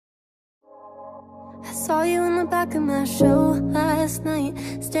I saw you in the back of my show last night,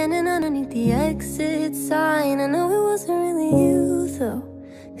 standing underneath the exit sign. I know it wasn't really you though,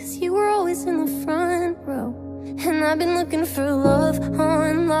 'cause you were always in the front row. And I've been looking for love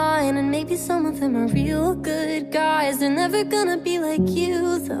online, and maybe some of them are real good guys. They're never gonna be like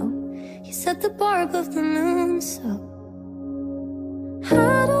you though. You set the bar above the moon, so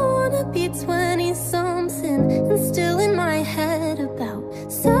I don't wanna be 20-something and still in my head about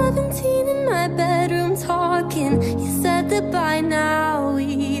 17 in my bedroom talking. You said that by now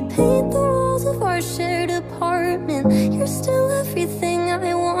we'd paint the walls of our shared apartment. You're still everything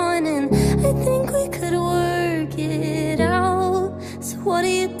I want, and I think we could work it out. So what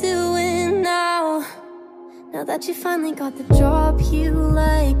are you doing now? Now that you finally got the job you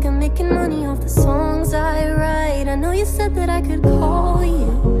like, I'm making money off the songs I write. I know you said that I could call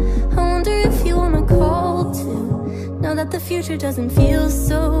you. I wonder if you wanna call too. Now that the future doesn't feel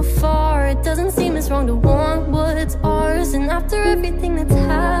so far, it doesn't seem as wrong to want what's ours. And after everything that's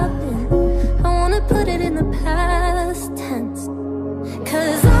happened, I wanna put it in the past tense.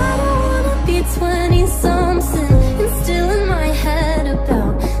 'Cause I don't wanna be 20-something and still in my head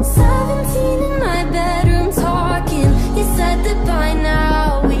about 17 in my bedroom talking. You said that by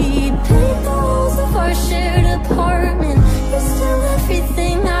now we'd paint the walls of our shared apartment. You're still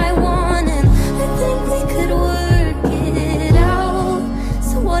everything I want, and I think we could work it out.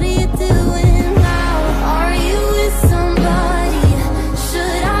 So what are you doing now? Are you with somebody?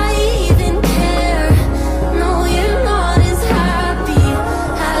 Should I even care? No, you're not as happy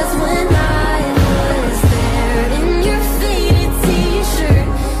as when I was there. In your faded t-shirt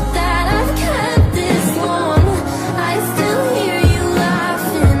that I've kept this long, I still hear you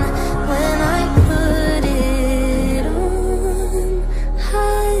laughing when I put it on.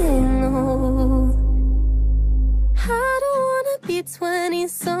 I know I don't wanna be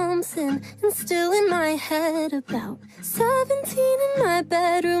 20-something and still in my head about 17 in my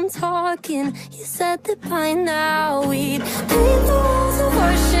bedroom talking. You said that by now we'd paint the walls of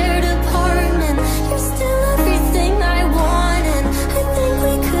our